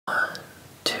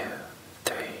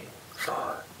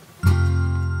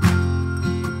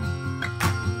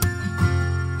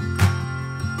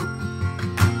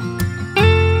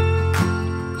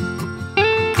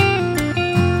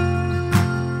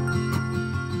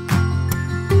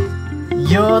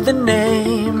You're the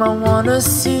name I wanna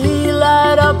see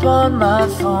light up on my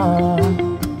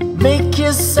phone. Make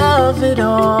yourself at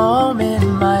home in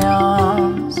my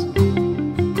arms.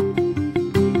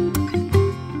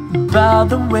 By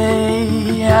the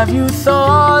way, have you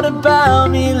thought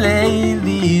about me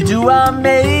lately? Do I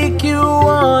make you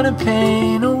wanna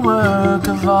paint a work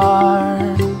of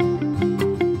art?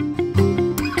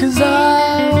 'Cause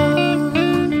I'll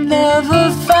never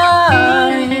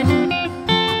find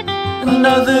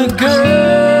another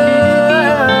girl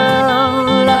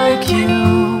like you.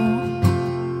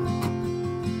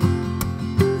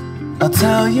 I'll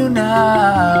tell you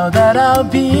now that I'll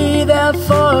be there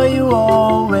for you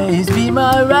always. Be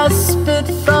my respite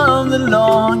from the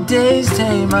long days.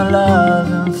 Take my love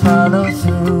and follow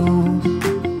through.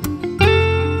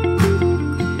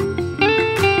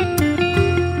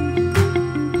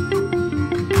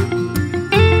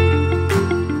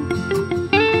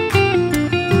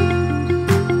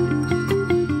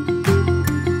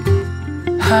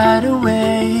 Hide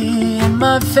away in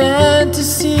my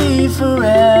fantasy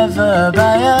forever.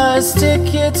 Buy us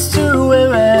tickets to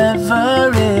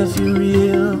wherever if you're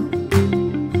real.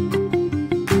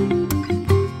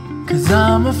 'Cause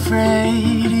I'm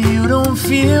afraid you don't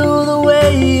feel the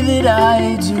way that I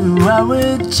do. I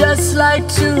would just like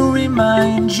to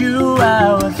remind you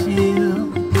how I feel.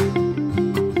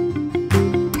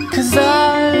 'Cause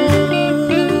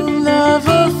I'll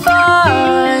never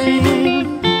find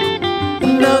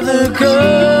another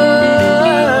girl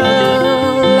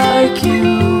like you.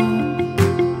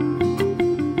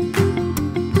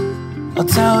 I'll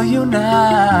tell you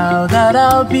now that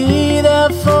I'll be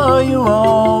there for you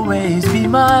always. Be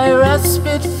my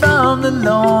respite from the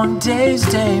long days.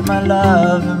 Take my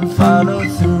love and follow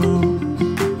through.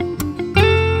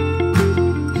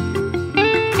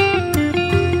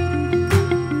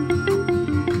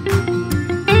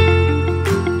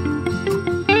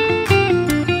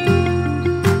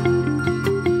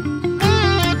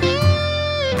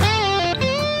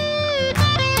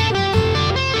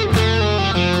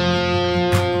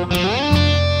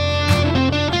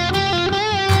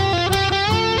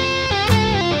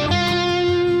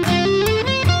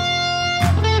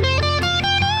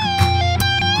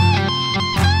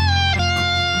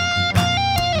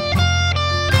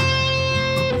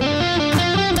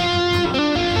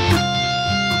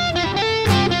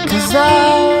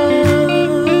 I'll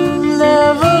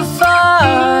never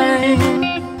find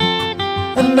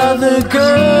another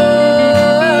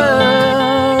girl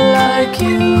like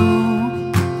you.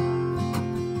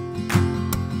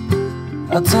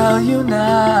 I'll tell you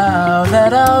now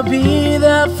that I'll be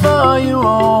there for you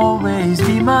always.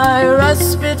 Be my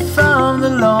respite from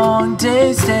the long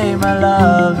days. Take my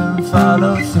love and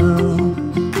follow through.